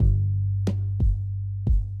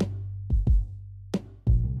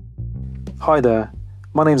Hi there,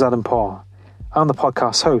 my name's Adam Parr. I'm the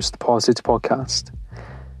podcast host of the Parrsitivity podcast.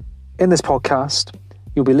 In this podcast,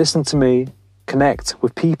 you'll be listening to me connect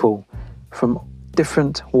with people from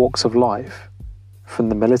different walks of life, from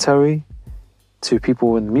the military to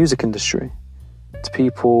people in the music industry, to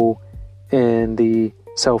people in the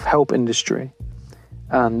self-help industry,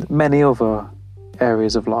 and many other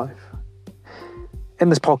areas of life. In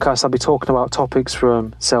this podcast, I'll be talking about topics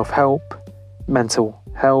from self-help, mental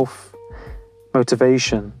health,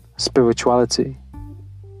 motivation, spirituality,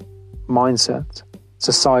 mindset,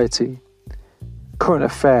 society, current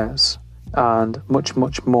affairs, and much,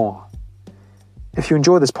 much more. If you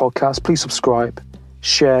enjoy this podcast, please subscribe,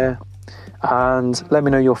 share, and let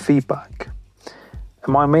me know your feedback.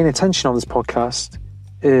 And my main intention on this podcast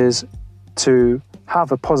is to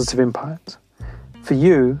have a positive impact. For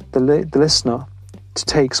you, the listener, to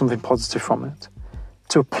take something positive from it,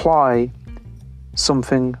 to apply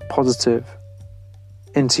something positive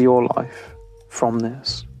into your life from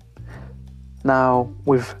this. Now,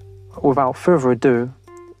 without further ado,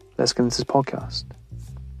 let's get into this podcast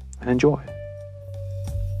and enjoy.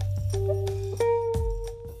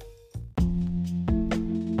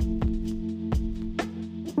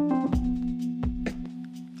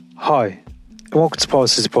 Hi, and welcome to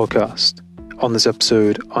Parrsitivity podcast. On this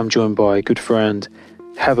episode, I'm joined by a good friend,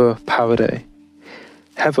 Heather Parady.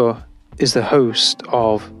 Heather is the host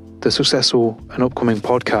of the successful and upcoming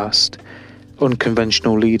podcast,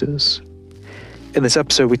 Unconventional Leaders. In this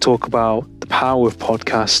episode, we talk about the power of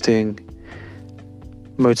podcasting,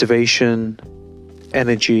 motivation,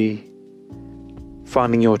 energy,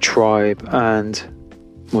 finding your tribe, and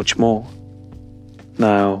much more.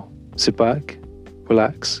 Now, sit back,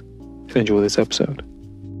 relax, and enjoy this episode.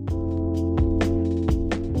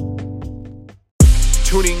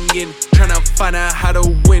 Tuning in, trying to find out how to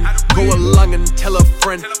win. Go along and tell a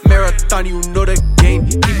friend. Marathon, you know the game.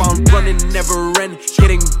 Keep on running, never end.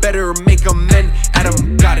 Getting better, make amend.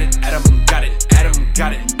 Adam got it, Adam got it, Adam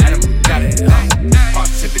got it, Adam got it.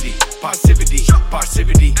 Parrsitivity, Parrsitivity,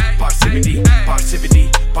 Parrsitivity, Parrsitivity,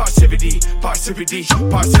 Parrsitivity, Parrsitivity, Parrsitivity,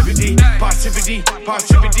 Parrsitivity, Parrsitivity,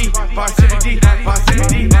 Parrsitivity,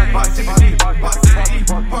 Parrsitivity, Parrsitivity, Parrsitivity,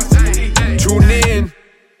 Parrsitivity. Tune in.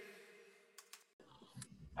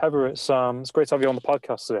 Heather, it's great to have you on the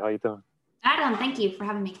podcast today. How you doing? Adam, thank you for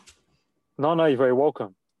having me. No, you're very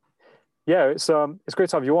welcome. Yeah, it's great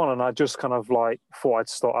to have you on, and I just kind of thought I'd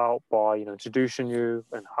start out by introducing you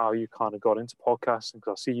and how you kind of got into podcasting,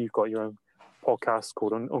 because I see you've got your own podcast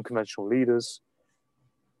called Unconventional Leaders,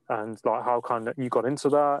 and how kind of you got into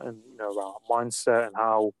that, and around mindset and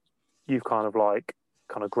how you've kind of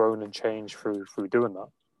grown and changed through doing that.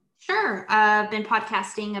 Sure. I've been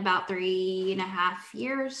podcasting about 3.5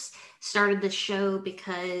 years. Started the show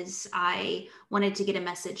because I wanted to get a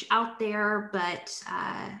message out there, but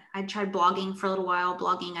I tried blogging for a little while.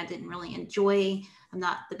 Blogging I didn't really enjoy. I'm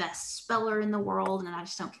not the best speller in the world, and I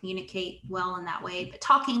just don't communicate well in that way. But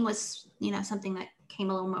talking was, something that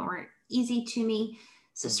came a little more easy to me.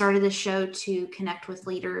 So started the show to connect with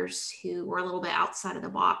leaders who were a little bit outside of the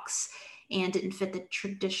box and didn't fit the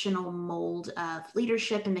traditional mold of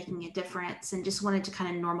leadership and making a difference, and just wanted to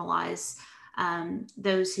kind of normalize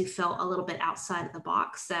those who felt a little bit outside of the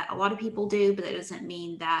box that a lot of people do, but that doesn't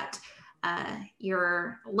mean that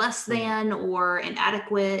you're less than or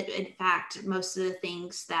inadequate. In fact, most of the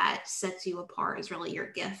things that sets you apart is really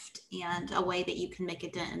your gift and a way that you can make a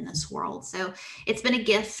dent in this world. So it's been a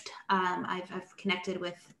gift. I've connected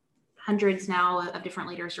with hundreds now of different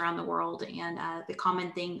leaders around the world. And the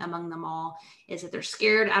common thing among them all is that they're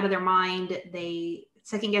scared out of their mind. They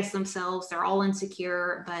second guess themselves. They're all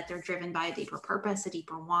insecure, but they're driven by a deeper purpose, a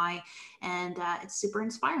deeper why. And it's super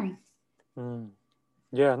inspiring.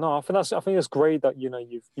 Yeah, no, I think it's great that,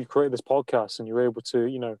 you've created this podcast and you're able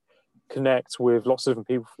to, connect with lots of different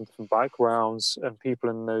people from different backgrounds and people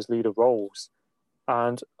in those leader roles.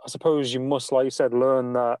 And I suppose you must, like you said,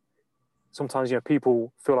 learn that sometimes,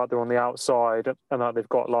 people feel like they're on the outside and that they've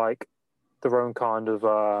got their own kind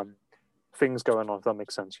of things going on, if that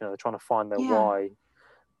makes sense. They're trying to find their why.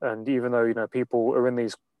 And even though, people are in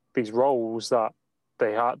these roles that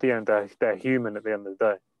they at the end, they're human at the end of the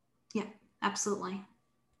day. Yeah, absolutely.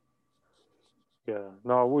 Yeah.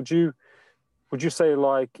 Now, would you say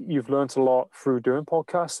you've learned a lot through doing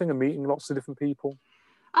podcasting and meeting lots of different people?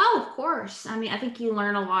 Oh, of course. I mean, I think you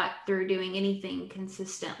learn a lot through doing anything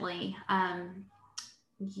consistently. A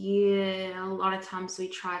lot of times we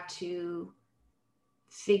try to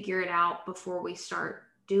figure it out before we start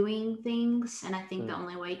doing things. And I think the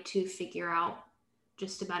only way to figure out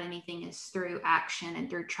just about anything is through action and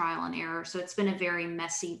through trial and error. So it's been a very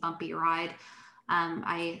messy, bumpy ride.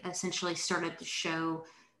 I essentially started the show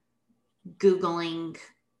Googling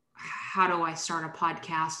how do I start a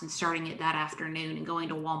podcast and starting it that afternoon and going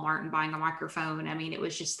to Walmart and buying a microphone. I mean, it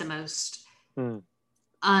was just the most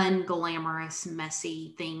unglamorous,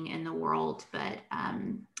 messy thing in the world. But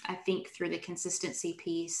I think through the consistency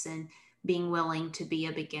piece and being willing to be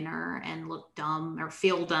a beginner and look dumb or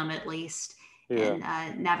feel dumb at least, and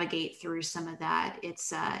navigate through some of that,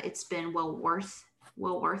 it's been well worth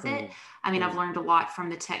it. I mean, I've learned a lot from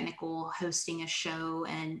the technical hosting a show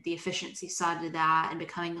and the efficiency side of that, and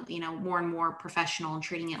becoming, more and more professional and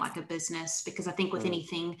treating it like a business, because I think with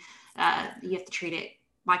anything, you have to treat it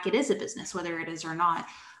like it is a business, whether it is or not.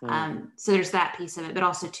 So there's that piece of it, but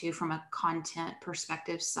also too, from a content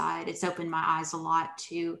perspective side, it's opened my eyes a lot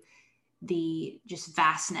to the just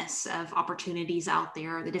vastness of opportunities out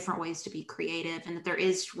there, the different ways to be creative, and that there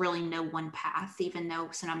is really no one path, even though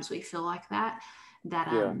sometimes we feel like that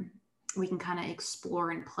we can kind of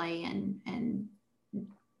explore and play and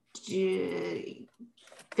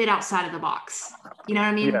fit outside of the box. You know what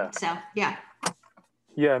I mean? So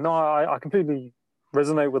no, I completely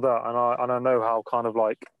resonate with that, and I know how kind of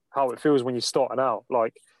like how it feels when you're starting out.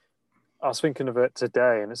 Like, I was thinking of it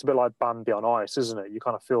today, and it's a bit like Bambi on ice, isn't it? You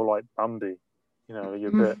kind of feel like Bambi, you're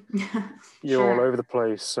a bit, you're all over the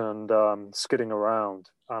place and skidding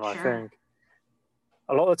around. And I think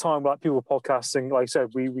a lot of the time, like people podcasting, like I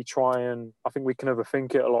said, we try, and I think we can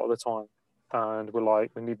overthink it a lot of the time. And we're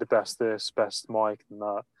like, we need the best this, best mic and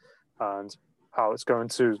that, and how it's going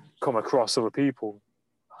to come across other people.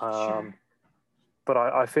 But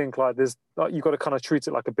I think like there's, you've got to kind of treat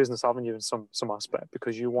it like a business, haven't you, in some aspect,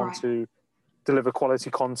 because you want to deliver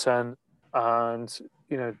quality content and,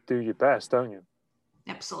 do your best, don't you?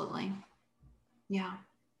 Absolutely. Yeah.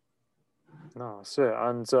 No, that's it.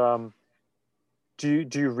 And do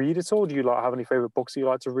you read at all? Do you like have any favorite books you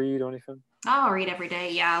like to read or anything? Oh, I read every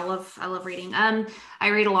day. Yeah, I love reading. I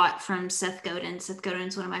read a lot from Seth Godin. Seth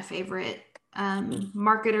Godin's one of my favorite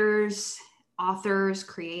marketers, authors,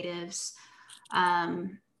 creatives.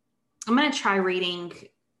 I'm going to try reading.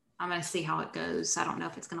 I'm going to see how it goes. I don't know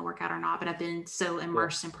if it's going to work out or not, but I've been so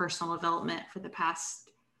immersed in personal development for the past,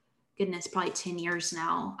 goodness, probably 10 years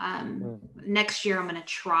now. Next year, I'm going to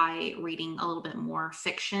try reading a little bit more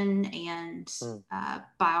fiction and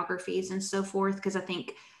biographies and so forth, because I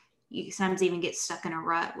think you sometimes even get stuck in a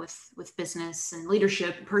rut with business and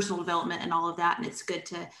leadership and personal development and all of that. And it's good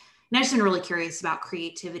to, and I've just been really curious about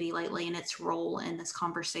creativity lately and its role in this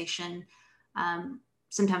conversation.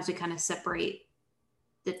 Sometimes we kind of separate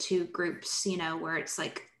the two groups, where it's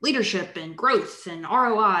like leadership and growth and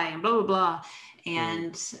ROI and blah, blah, blah.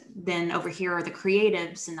 And then over here are the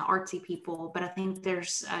creatives and the artsy people. But I think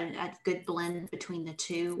there's a good blend between the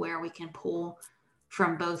two where we can pull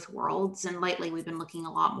from both worlds. And lately we've been looking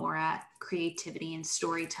a lot more at creativity and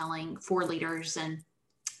storytelling for leaders and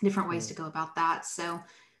different ways to go about that. So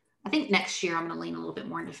I think next year I'm going to lean a little bit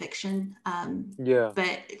more into fiction.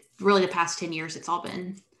 But really the past 10 years, it's all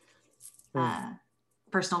been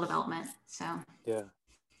personal development. So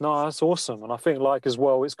no, that's awesome. And I think like as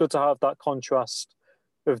well, it's good to have that contrast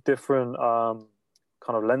of different kind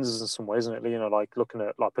of lenses in some ways, isn't it? Like looking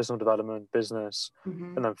at like personal development, business,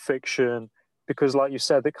 and then fiction, because like you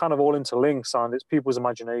said, they kind of all interlinks, and it's people's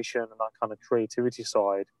imagination and that kind of creativity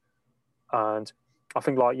side. And I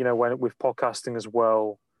think like, when with podcasting as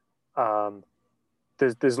well,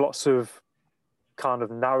 there's lots of kind of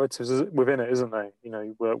narratives within it, isn't there?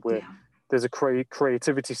 Where there's a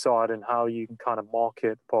creativity side and how you can kind of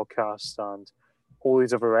market the podcast and all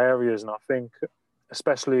these other areas. And I think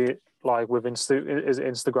especially like with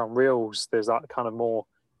Instagram Reels, there's that kind of more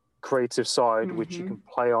creative side which you can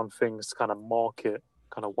play on things to kind of market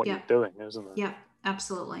kind of what you're doing, isn't it? Yeah,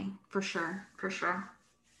 absolutely. For sure.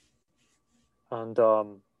 And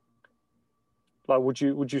like would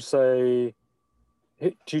you say,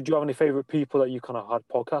 do you have any favorite people that you kind of had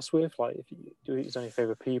podcasts with? Like, is there any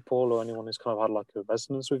favorite people or anyone who's kind of had like a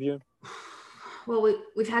resonance with you? Well,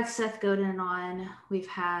 we've had Seth Godin on. We've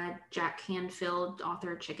had Jack Canfield,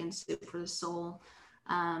 author of Chicken Soup for the Soul.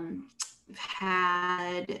 We've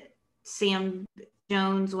had Sam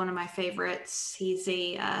Jones, one of my favorites. He's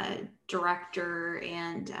a director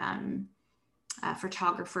and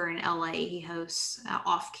photographer in LA. He hosts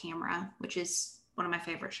Off Camera, which is one of my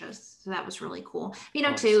favorite shows. So that was really cool.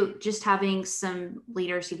 Nice. Too, just having some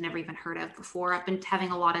leaders you've never even heard of before. I've been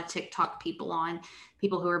having a lot of TikTok people on,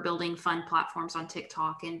 people who are building fun platforms on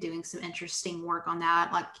TikTok and doing some interesting work on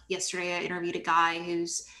that. Like yesterday, I interviewed a guy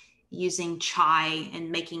who's using chai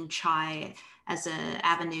and making chai as an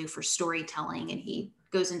avenue for storytelling. And he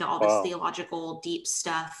goes into all this Wow. theological deep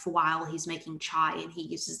stuff while he's making chai, and he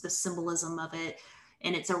uses the symbolism of it.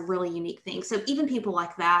 And it's a really unique thing. So even people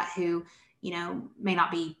like that who, may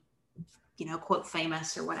not be, quote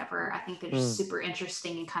famous or whatever, I think they're just super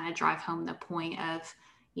interesting and kind of drive home the point of,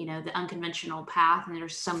 the unconventional path. And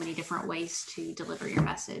there's so many different ways to deliver your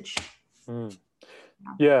message.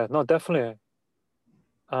 Yeah, no, definitely.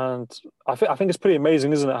 And I think it's pretty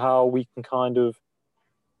amazing, isn't it, how we can kind of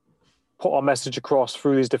put our message across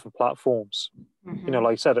through these different platforms.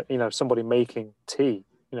 Like you said, somebody making tea,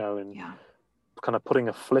 and kind of putting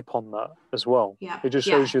a flip on that as well. Yeah. It just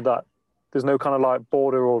shows you that there's no kind of like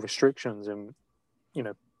border or restrictions in,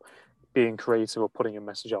 being creative or putting a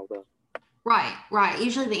message out there. Right.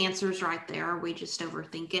 Usually the answer is right there. We just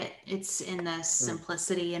overthink it. It's in the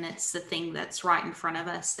simplicity, and it's the thing that's right in front of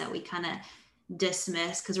us that we kind of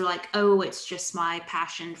dismiss because we're like, oh, it's just my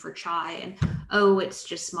passion for chai, and oh, it's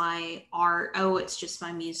just my art, oh, it's just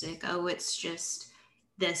my music, oh, it's just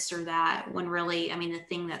this or that, when really, I mean, the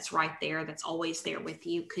thing that's right there, that's always there with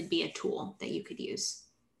you, could be a tool that you could use.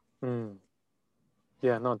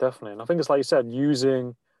 Yeah, no, definitely. And I think it's like you said,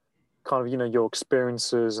 using kind of, your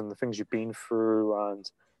experiences and the things you've been through, and,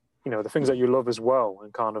 the things that you love as well,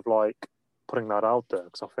 and kind of like putting that out there.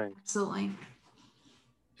 Because I think absolutely,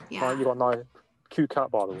 yeah, you got a nice, cute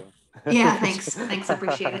cat, by the way. Yeah, thanks, I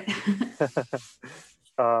appreciate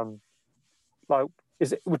it. Like,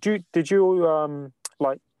 did you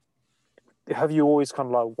like, have you always kind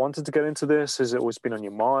of like wanted to get into this? Has it always been on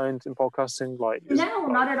your mind in podcasting? No,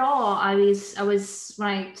 not at all. I was when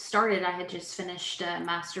I started, I had just finished a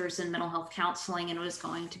master's in mental health counseling and was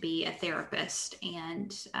going to be a therapist.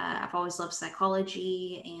 And I've always loved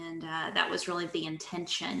psychology, and that was really the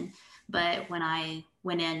intention. But when I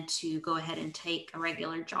went in to go ahead and take a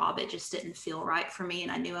regular job, it just didn't feel right for me.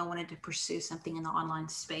 And I knew I wanted to pursue something in the online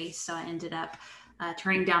space. So I ended up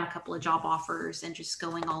turning down a couple of job offers and just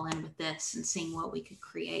going all in with this and seeing what we could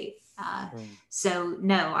create. So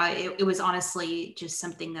no, it was honestly just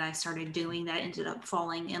something that I started doing that I ended up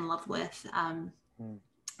falling in love with.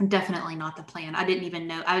 Definitely not the plan. I didn't even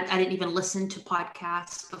know, I didn't even listen to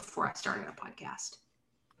podcasts before I started a podcast.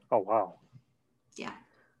 Oh, wow. Yeah.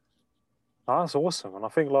 Oh, that's awesome. And I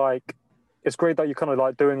think like, it's great that you're kind of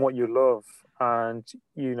like doing what you love, and,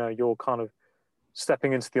 you're kind of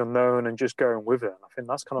stepping into the unknown and just going with it. And I think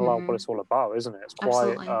that's kind of like what it's all about, isn't it?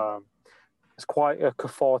 It's quite a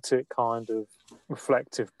cathartic kind of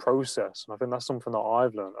reflective process. And I think that's something that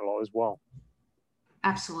I've learned a lot as well.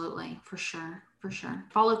 Absolutely. For sure.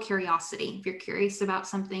 Follow curiosity. If you're curious about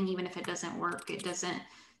something, even if it doesn't work, it doesn't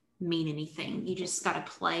mean anything. You just got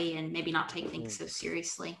to play and maybe not take things so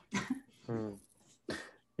seriously.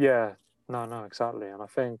 Yeah, no, exactly. And I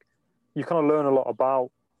think you kind of learn a lot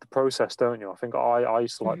about the process, don't you? I think I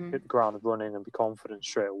used to like hit the ground running and be confident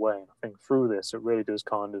straight away. And I think through this, it really does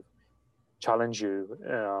kind of challenge you,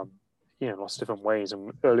 lots of different ways.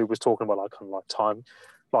 And earlier was talking about like kind of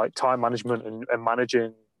like time management and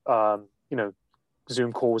managing,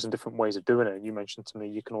 Zoom calls and different ways of doing it. And you mentioned to me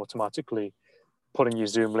you can automatically put in your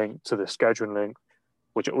Zoom link to the scheduling link,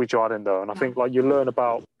 which I didn't know. And I think like you learn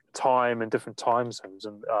about time and different time zones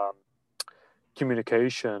and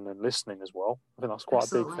communication and listening as well. I think that's quite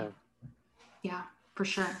a big thing. Yeah, for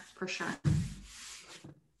sure.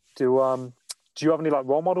 Do you have any like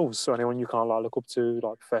role models or anyone you kind of like look up to,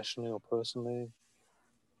 like professionally or personally?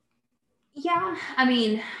 Yeah, I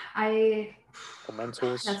mean, or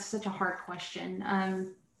mentors? That's such a hard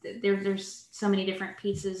question. There's so many different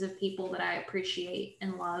pieces of people that I appreciate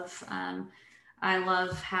and love. I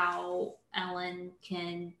love how Ellen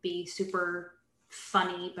can be super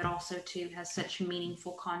funny, but also too has such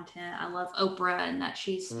meaningful content. I love Oprah and that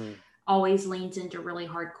she's always leans into really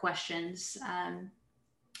hard questions.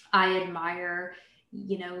 I admire,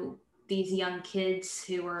 these young kids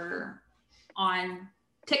who are on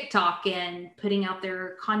TikTok and putting out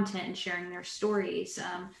their content and sharing their stories.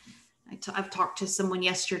 I've talked to someone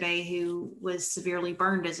yesterday who was severely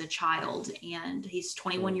burned as a child, and he's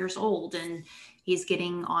 21 years old, and he's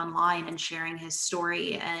getting online and sharing his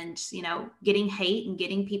story and, getting hate and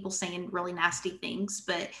getting people saying really nasty things,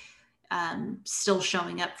 but still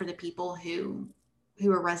showing up for the people who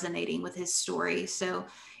are resonating with his story. So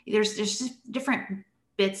there's just different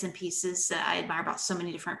bits and pieces that I admire about so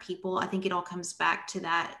many different people. I think it all comes back to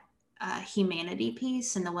that humanity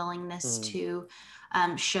piece and the willingness to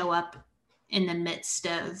show up in the midst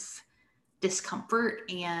of discomfort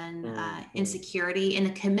and insecurity, and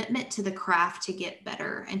the commitment to the craft to get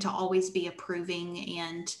better and to always be approving,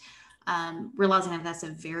 and realizing that that's a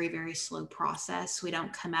very, very slow process. We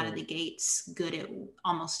don't come out of the gates good at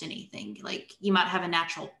almost anything. Like, you might have a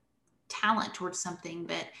natural talent towards something,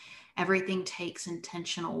 but everything takes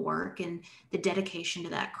intentional work, and the dedication to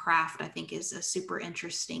that craft, I think, is a super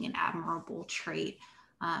interesting and admirable trait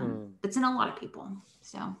that's in a lot of people.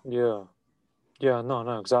 So no,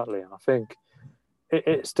 exactly. I think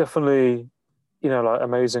it's definitely, like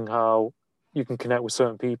amazing how you can connect with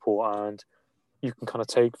certain people and you can kind of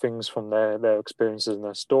take things from their experiences and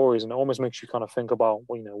their stories, and it almost makes you kind of think about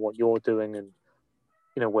what you're doing and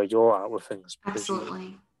where you're at with things, because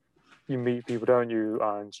absolutely. you meet people, don't you?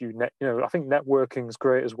 And I think networking is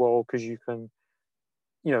great as well, because you can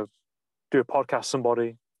do a podcast with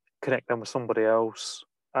somebody, connect them with somebody else,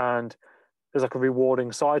 and there's like a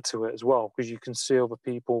rewarding side to it as well, because you can see other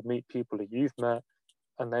people, meet people that you've met,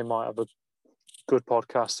 and they might have a good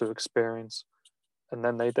podcast to experience, and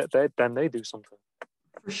then they do something.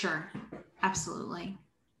 For sure. Absolutely.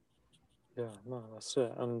 Yeah, no, that's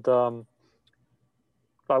it. And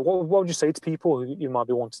like, what would you say to people who you might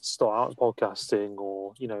be wanting to start out in podcasting,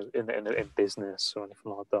 or in business or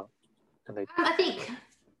anything like that? And they, I think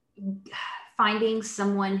finding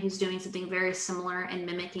someone who's doing something very similar and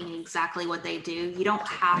mimicking exactly what they do. You don't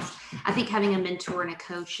have, I think having a mentor and a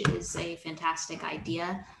coach is a fantastic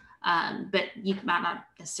idea, but you might not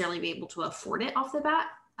necessarily be able to afford it off the bat.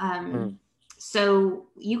 So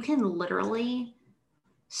you can literally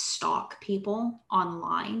stalk people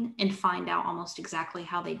online and find out almost exactly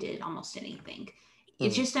how they did almost anything.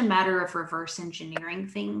 It's just a matter of reverse engineering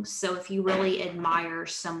things. So if you really admire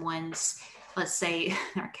someone's, let's say,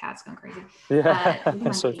 our cat's going crazy.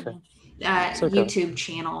 it's okay. YouTube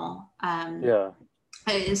channel. Yeah.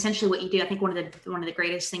 Essentially what you do, I think one of the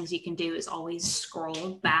greatest things you can do is always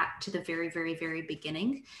scroll back to the very, very, very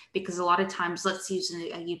beginning, because a lot of times, let's use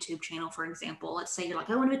a YouTube channel, for example. Let's say you're like,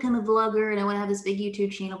 I want to become a vlogger and I want to have this big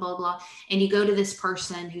YouTube channel, blah, blah, and you go to this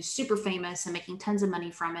person who's super famous and making tons of money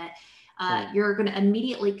from it. You're going to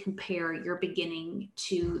immediately compare your beginning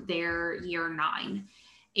to their year 9.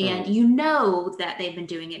 And you know that they've been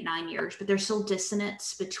doing it 9 years, but there's still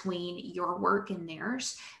dissonance between your work and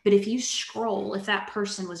theirs. But if you scroll, if that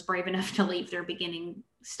person was brave enough to leave their beginning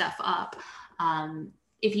stuff up,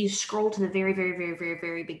 if you scroll to the very, very, very, very,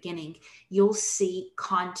 very beginning, you'll see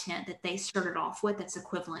content that they started off with that's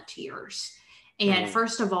equivalent to yours. And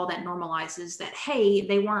first of all, that normalizes that, hey,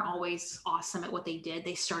 they weren't always awesome at what they did.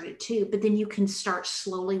 They started too. But then you can start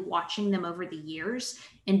slowly watching them over the years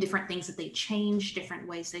and different things that they changed, different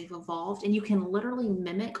ways they've evolved. And you can literally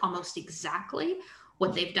mimic almost exactly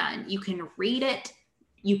what they've done. You can read it.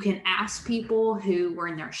 You can ask people who were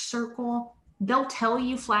in their circle. They'll tell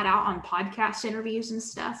you flat out on podcast interviews and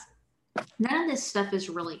stuff. None of this stuff is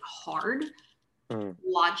really hard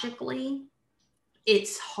logically.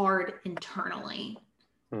 It's hard internally.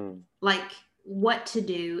 Like, what to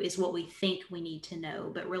do is what we think we need to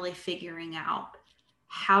know, but really figuring out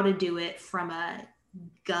how to do it from a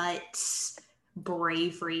guts,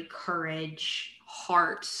 bravery, courage,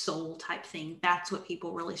 heart, soul type thing. That's what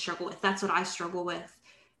people really struggle with. That's what I struggle with.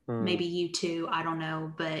 Maybe you too, I don't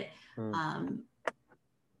know, but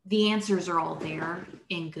the answers are all there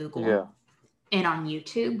in Google and on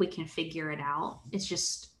YouTube. We can figure it out. It's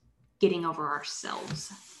just getting over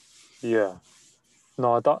ourselves. Yeah.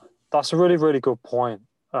 No, that's a really, really good point.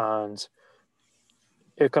 And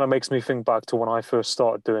it kind of makes me think back to when I first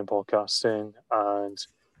started doing podcasting, and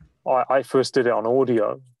I first did it on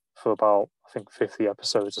audio for about, I think, 50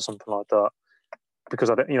 episodes or something like that, because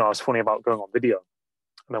I was funny about going on video.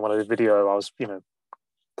 And then when I did video, I was,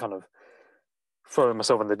 kind of throwing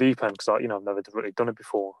myself in the deep end, because I've never really done it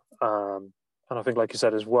before. And I think, like you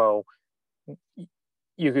said as well,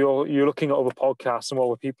 you're looking at other podcasts and what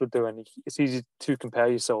other people are doing. It's easy to compare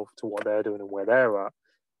yourself to what they're doing and where they're at.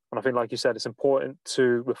 And I think, like you said, it's important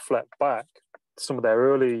to reflect back some of their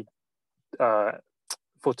early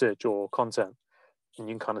footage or content, and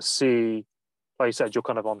you can kind of see, like you said, you're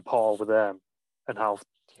kind of on par with them, and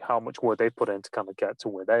how much work they put in to kind of get to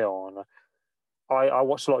where they are. And I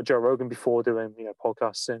watched a lot of Joe Rogan before doing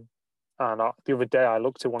podcasting, and the other day I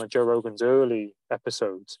looked at one of Joe Rogan's early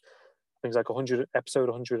episodes. I think it's like episode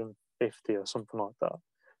 150 or something like that.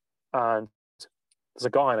 And there's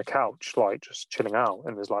a guy on a couch, like just chilling out,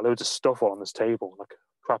 and there's like loads of stuff on this table, like a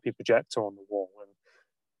crappy projector on the wall. And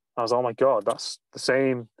I was like, oh my God, that's the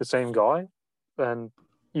same guy. And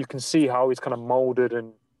you can see how he's kind of molded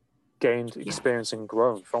and gained experience and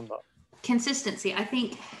grown from that. Consistency. I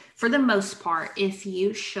think for the most part, if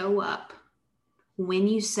you show up when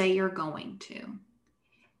you say you're going to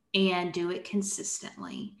and do it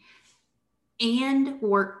consistently and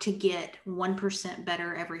work to get 1%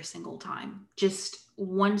 better every single time, just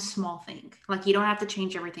one small thing. Like, you don't have to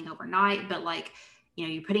change everything overnight, but like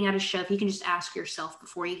you're putting out a show. If you can just ask yourself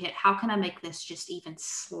before you hit, how can I make this just even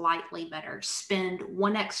slightly better? Spend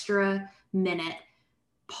 1 extra minute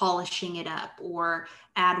polishing it up, or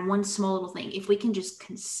add one small little thing. If we can just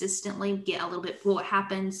consistently get a little bit, what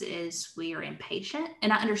happens is we are impatient.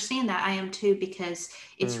 And I understand that, I am too, because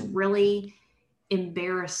it's really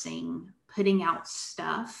embarrassing putting out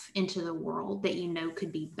stuff into the world that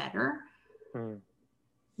could be better,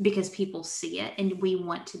 because people see it and we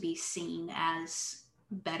want to be seen as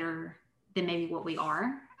better than maybe what we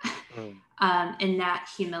are. And that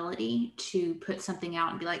humility to put something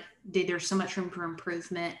out and be like, dude, there's so much room for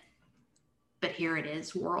improvement, but here it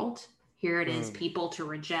is, world. Here it is, people to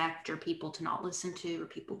reject, or people to not listen to, or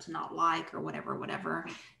people to not like, or whatever.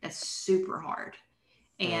 That's super hard.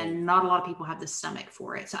 And not a lot of people have the stomach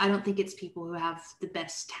for it. So I don't think it's people who have the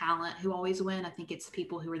best talent who always win. I think it's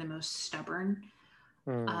people who are the most stubborn,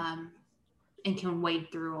 and can wade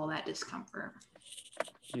through all that discomfort.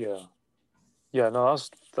 Yeah, no,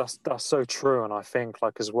 that's so true. And I think,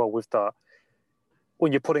 like, as well with that,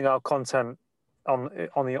 when you're putting out content on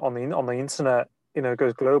the internet, it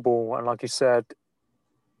goes global, and like you said,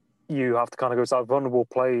 you have to kind of go to that vulnerable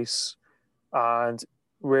place and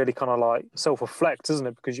really kind of like self-reflect, isn't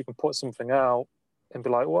it? Because you can put something out and be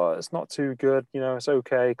like, well, it's not too good, it's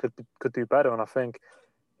okay, could do better. And I think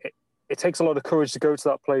it takes a lot of courage to go to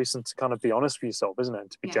that place and to kind of be honest with yourself, isn't it?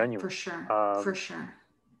 And to be genuine. For sure. For sure.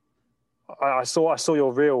 I saw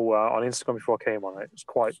your reel on Instagram before I came on. It was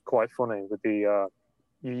quite funny with the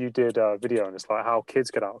you did a video, and it's like how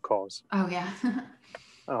kids get out of cars. Oh yeah.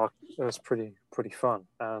 It was pretty fun,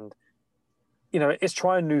 and it's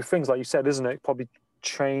trying new things, like you said, isn't it? Probably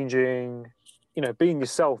changing, being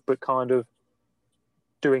yourself, but kind of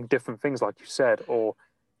doing different things, like you said, or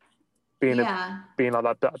being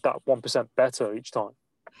like that 1% better each time.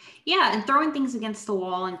 Yeah, and throwing things against the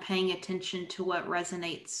wall and paying attention to what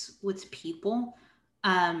resonates with people.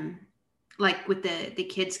 Like with the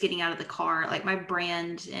kids getting out of the car, like my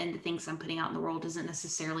brand and the things I'm putting out in the world doesn't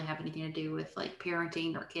necessarily have anything to do with like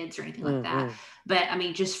parenting or kids or anything like that. But I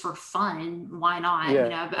mean, just for fun, why not?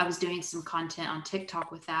 Yeah. I was doing some content on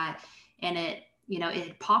TikTok with that, and it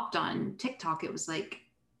had popped on TikTok. It was like,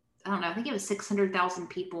 I don't know, I think it was 600,000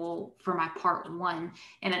 people for my part 1.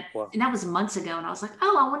 And that was months ago. And I was like,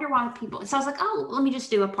 oh, I wonder why people. So I was like, oh, let me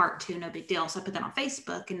just do a part 2. No big deal. So I put that on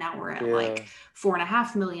Facebook, and now we're at like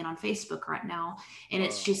 4.5 million on Facebook right now. And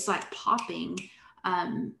it's just like popping.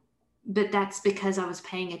 But that's because I was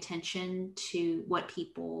paying attention to what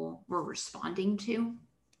people were responding to.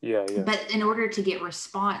 Yeah. But in order to get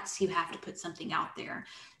response, you have to put something out there.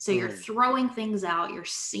 So you're throwing things out, you're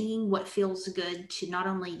seeing what feels good to not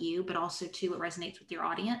only you, but also to what resonates with your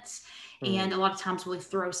audience. And a lot of times we'll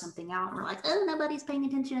throw something out and we're like, oh, nobody's paying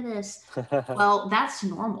attention to this. Well, that's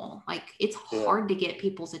normal. Like, it's hard to get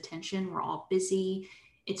people's attention. We're all busy.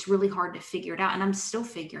 It's really hard to figure it out. And I'm still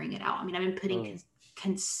figuring it out. I mean, I've been putting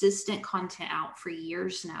consistent content out for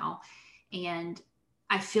years now. And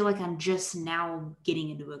I feel like I'm just now getting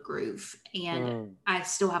into a groove, and I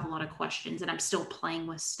still have a lot of questions, and I'm still playing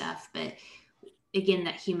with stuff. But again,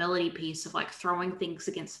 that humility piece of like throwing things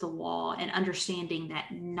against the wall and understanding that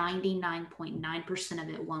 99.9% of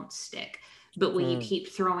it won't stick. But will you keep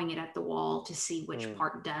throwing it at the wall to see which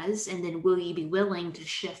part does? And then will you be willing to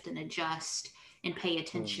shift and adjust and pay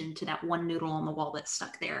attention to that one noodle on the wall that's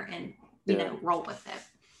stuck there, and, roll with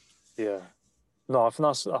it? Yeah. No, I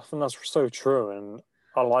think that's so true. And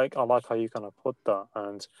I like how you kind of put that,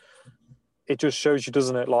 and it just shows you,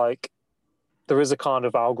 doesn't it? Like, there is a kind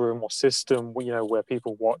of algorithm or system, where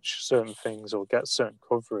people watch certain things or get certain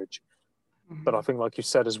coverage. But I think, like you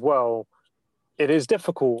said as well, it is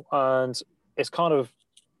difficult, and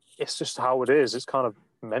it's just how it is. It's kind of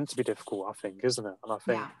meant to be difficult, I think, isn't it? And I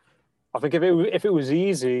think if it was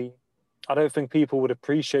easy, I don't think people would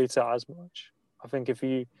appreciate it as much. I think if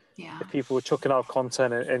people were chucking out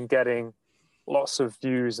content and getting lots of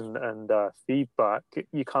views and feedback,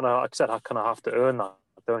 you kind of, like I said, I kind of have to earn that,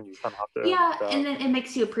 don't you? You kind of have to earn that. And then it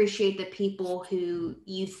makes you appreciate the people who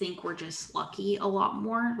you think were just lucky a lot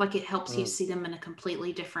more. Like, it helps you see them in a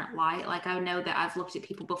completely different light. Like, I know that I've looked at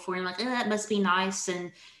people before and like, oh, that must be nice,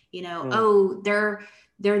 and oh, they're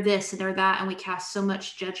this and they're that, and we cast so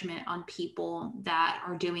much judgment on people that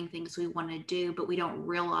are doing things we want to do, but we don't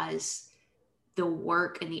realize the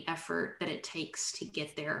work and the effort that it takes to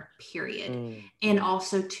get there, period. And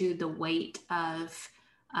also to the weight of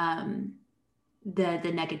the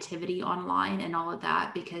negativity online and all of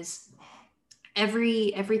that, because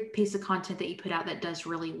every piece of content that you put out that does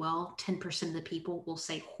really well, 10% of the people will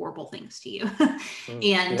say horrible things to you.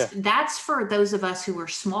 And that's for those of us who are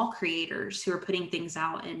small creators who are putting things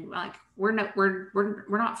out, and like we're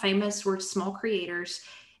not famous, we're small creators,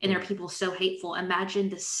 and there are people so hateful. Imagine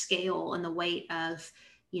the scale and the weight of,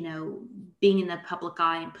 you know, being in the public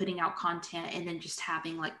eye and putting out content, and then just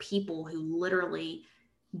having like people who literally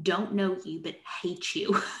don't know you but hate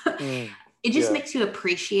you. It just makes you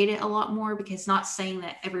appreciate it a lot more, because not saying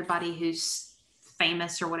that everybody who's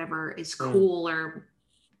famous or whatever is cool or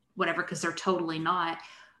whatever, because they're totally not.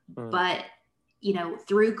 But, you know,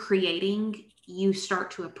 through creating, you start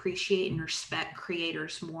to appreciate and respect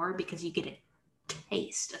creators more, because you get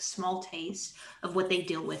a small taste of what they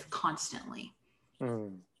deal with constantly.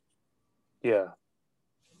 Yeah,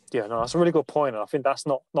 no, that's a really good point. And I think that's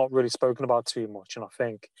not really spoken about too much. And I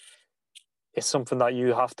think it's something that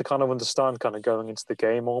you have to kind of understand kind of going into the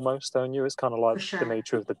game almost, don't you? It's kind of like the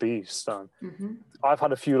nature of the beast. And I've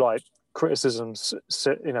had a few like criticisms,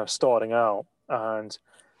 you know, starting out, and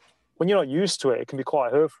when you're not used to it, it can be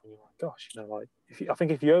quite hurtful. You're like, gosh, you know, like I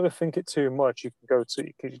think if you overthink it too much, it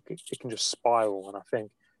can just spiral. And I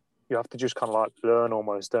think you have to just kind of like learn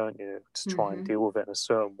almost, don't you, to try and deal with it in a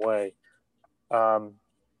certain way. I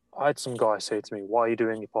had some guy say to me, "Why are you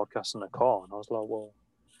doing your podcast in the car?" And I was like, "Well,"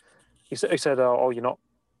 he said, "Oh, you're not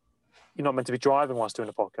meant to be driving whilst doing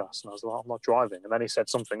a podcast." And I was like, "I'm not driving." And then he said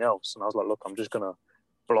something else, and I was like, "Look, I'm just gonna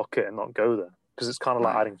block it and not go there," because it's kind of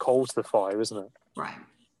like adding coal to the fire, isn't it? Right.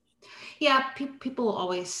 Yeah, people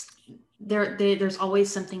always there's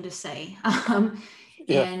always something to say,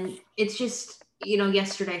 and it's just, you know,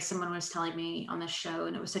 yesterday someone was telling me on the show,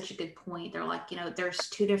 and it was such a good point. They're like, you know, there's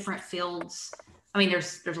two different fields. I mean,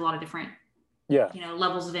 there's a lot of different, you know,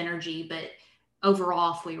 levels of energy, but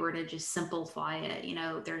overall, if we were to just simplify it, you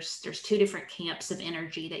know, there's two different camps of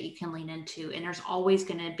energy that you can lean into, and there's always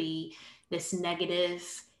going to be this negative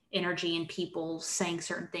energy in people saying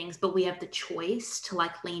certain things, but we have the choice to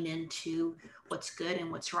like lean into what's good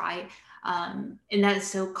and what's right. And that is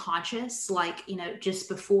so conscious. Like, you know, just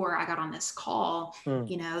before I got on this call,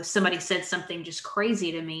 you know, somebody said something just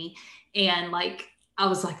crazy to me, and like I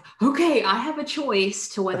was like, okay, I have a choice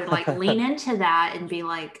to whether like lean into that and be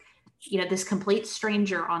like, you know, this complete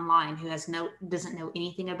stranger online who doesn't know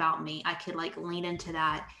anything about me, I could like lean into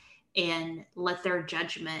that and let their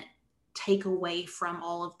judgment take away from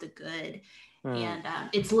all of the good. And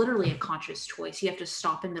it's literally a conscious choice. You have to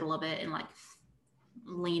stop in the middle of it and like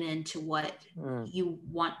lean into what you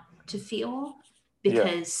want to feel,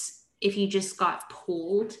 because if you just got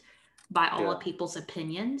pulled by all of people's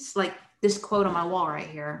opinions, like this quote on my wall right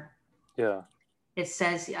here, it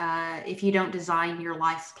says, if you don't design your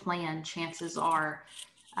life plan, chances are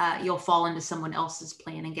you'll fall into someone else's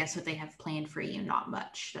plan, and guess what they have planned for you? Not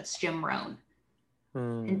much. That's Jim Rohn.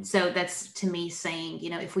 And so that's, to me, saying, you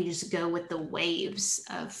know, if we just go with the waves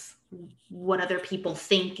of what other people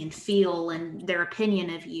think and feel and their opinion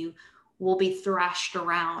of you, we'll be thrashed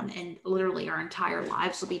around, and literally our entire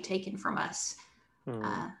lives will be taken from us.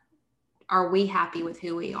 Are we happy with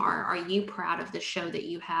who we are? Are you proud of the show that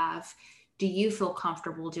you have? Do you feel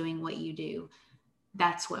comfortable doing what you do?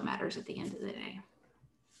 That's what matters at the end of the day.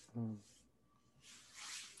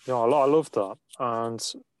 Yeah, I love that. And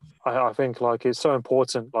I think like it's so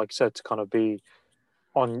important, like you said, to kind of be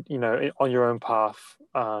on, you know, on your own path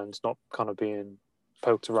and not kind of being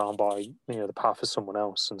poked around by, you know, the path of someone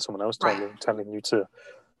else and someone else telling you to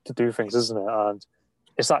do things, isn't it? And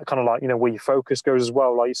it's that kind of like, you know, where your focus goes as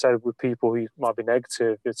well. Like you said, with people who might be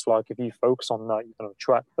negative, it's like if you focus on that, you're going to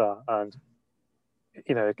attract that. And,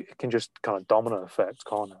 you know, it can just kind of domino effect,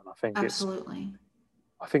 can't it? And I think absolutely.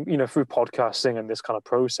 I think, you know, through podcasting and this kind of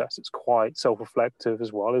process, it's quite self-reflective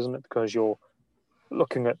as well, isn't it? Because you're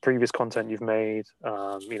looking at previous content you've made,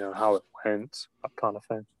 you know, how it went, that kind of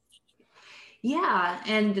thing. Yeah.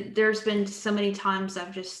 And there's been so many times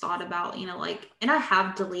I've just thought about, you know, like, and I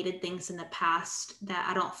have deleted things in the past that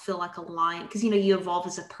I don't feel like align, because, you know, you evolve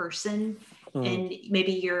as a person and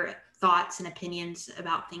maybe your thoughts and opinions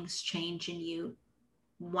about things change and you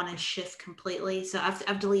want to shift completely. So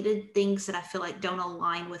I've deleted things that I feel like don't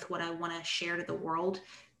align with what I want to share to the world,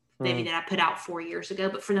 maybe that I put out 4 years ago.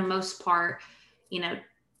 But for the most part, you know,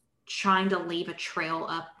 trying to leave a trail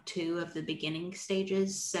up to of the beginning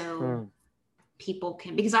stages, so people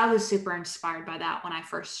can, because I was super inspired by that when I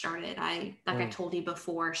first started. I told you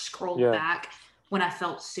before, scrolled back when I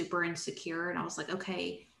felt super insecure, and I was like,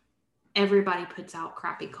 okay, everybody puts out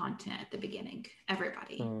crappy content at the beginning.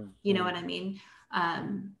 Everybody, you know what I mean?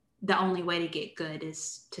 The only way to get good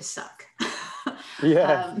is to suck. You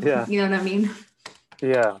know what I mean?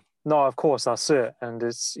 Yeah. No, of course, that's it. And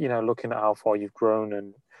it's, looking at how far you've grown,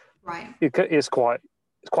 and Right. it's quite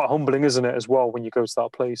humbling, isn't it, as well, when you go to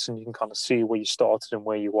that place and you can kind of see where you started and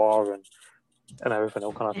where you are, and everything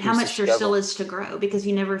all kind of And how pieces much there together. still is to grow, because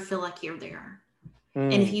you never feel like you're there.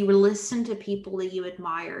 And if you listen to people that you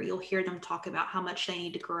admire, you'll hear them talk about how much they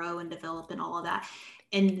need to grow and develop and all of that.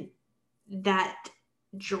 And that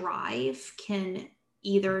drive can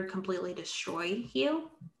either completely destroy you,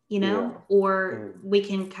 or we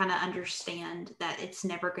can kind of understand that it's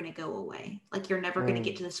never going to go away. Like, you're never going to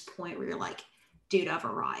get to this point where you're like, dude, I've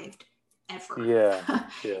arrived, ever. Yeah.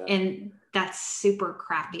 And that's super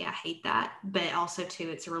crappy. I hate that. But also, too,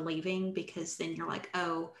 it's relieving, because then you're like,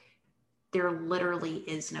 oh, there literally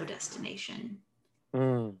is no destination.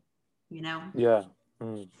 Yeah.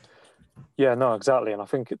 Yeah, no, exactly. And I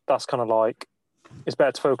think that's kind of like, it's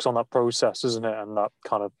better to focus on that process, isn't it? And that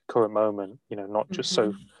kind of current moment, not just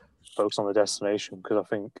so focused on the destination, because I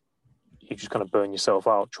think you just kind of burn yourself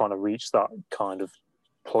out trying to reach that kind of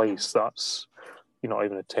place that's you're not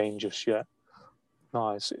even attained just yet.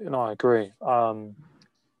 Nice. No, I agree.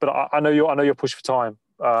 But I know you're pushed for time.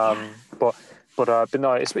 But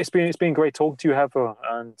no, it's been great talking to you, Heather.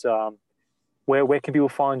 And where can people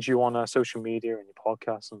find you on social media and your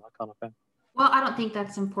podcast and that kind of thing? Well, I don't think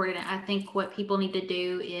that's important. I think what people need to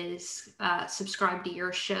do is subscribe to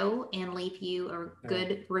your show and leave you a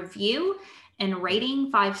good review and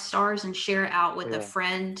rating, 5 stars, and share it out with a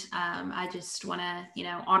friend. I just want to,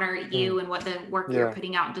 honor you and what the work you're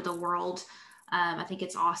putting out into the world. I think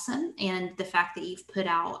it's awesome. And the fact that you've put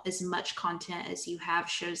out as much content as you have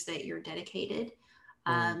shows that you're dedicated.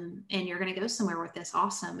 And you're going to go somewhere with this.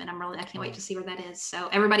 Awesome. And I can't wait to see where that is. So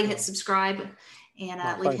everybody hit subscribe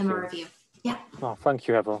and leave him a review. Yeah. Oh, thank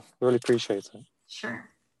you, Heather. Really appreciate it. Sure.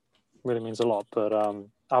 Really means a lot. But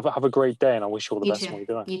have a great day, and I wish you all the best in what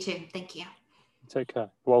you're doing. You too. Thank you. Take care.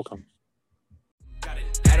 You're welcome.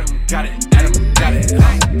 Adam got it.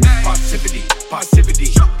 Parrsitivity, Parrsitivity,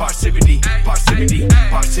 Parrsitivity, Parrsitivity,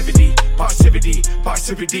 Parrsitivity, Parrsitivity,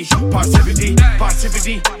 Parrsitivity, Parrsitivity,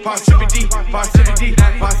 Parrsitivity, Parrsitivity,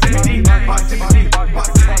 Parrsitivity,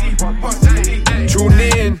 Parrsitivity, Parrsitivity. Tune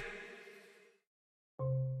in.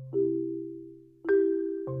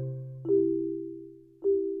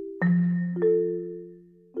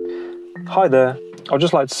 Hi there. I'd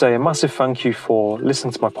just like to say a massive thank you for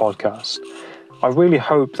listening to my podcast. I really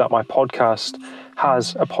hope that my podcast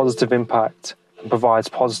has a positive impact and provides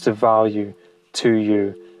positive value to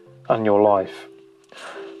you and your life.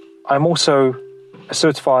 I'm also a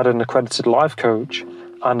certified and accredited life coach,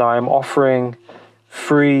 and I am offering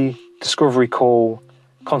free discovery call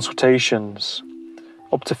consultations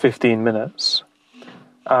up to 15 minutes.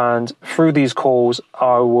 And through these calls,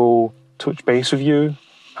 I will touch base with you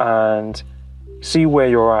and see where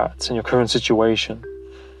you're at in your current situation.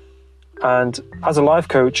 And as a life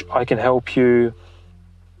coach, I can help you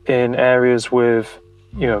in areas with,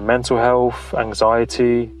 mental health,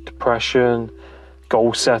 anxiety, depression,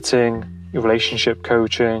 goal setting, relationship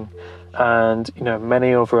coaching, and,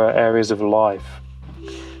 many other areas of life.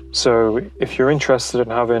 So if you're interested in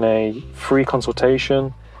having a free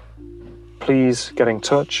consultation, please get in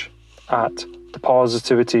touch at the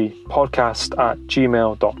Parrsitivity podcast at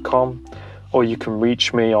gmail.com, or you can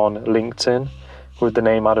reach me on LinkedIn with the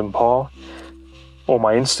name Adam Parr, or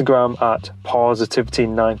my Instagram at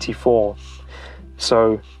Parrsitivity94.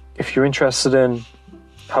 So if you're interested in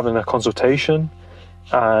having a consultation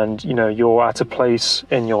and you're at a place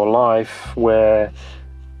in your life where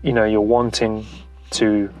you're wanting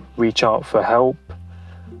to reach out for help,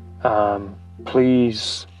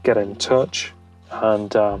 please get in touch,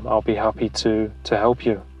 and I'll be happy to help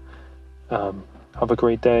you. Have a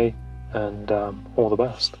great day, and all the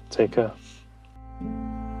best. Take care.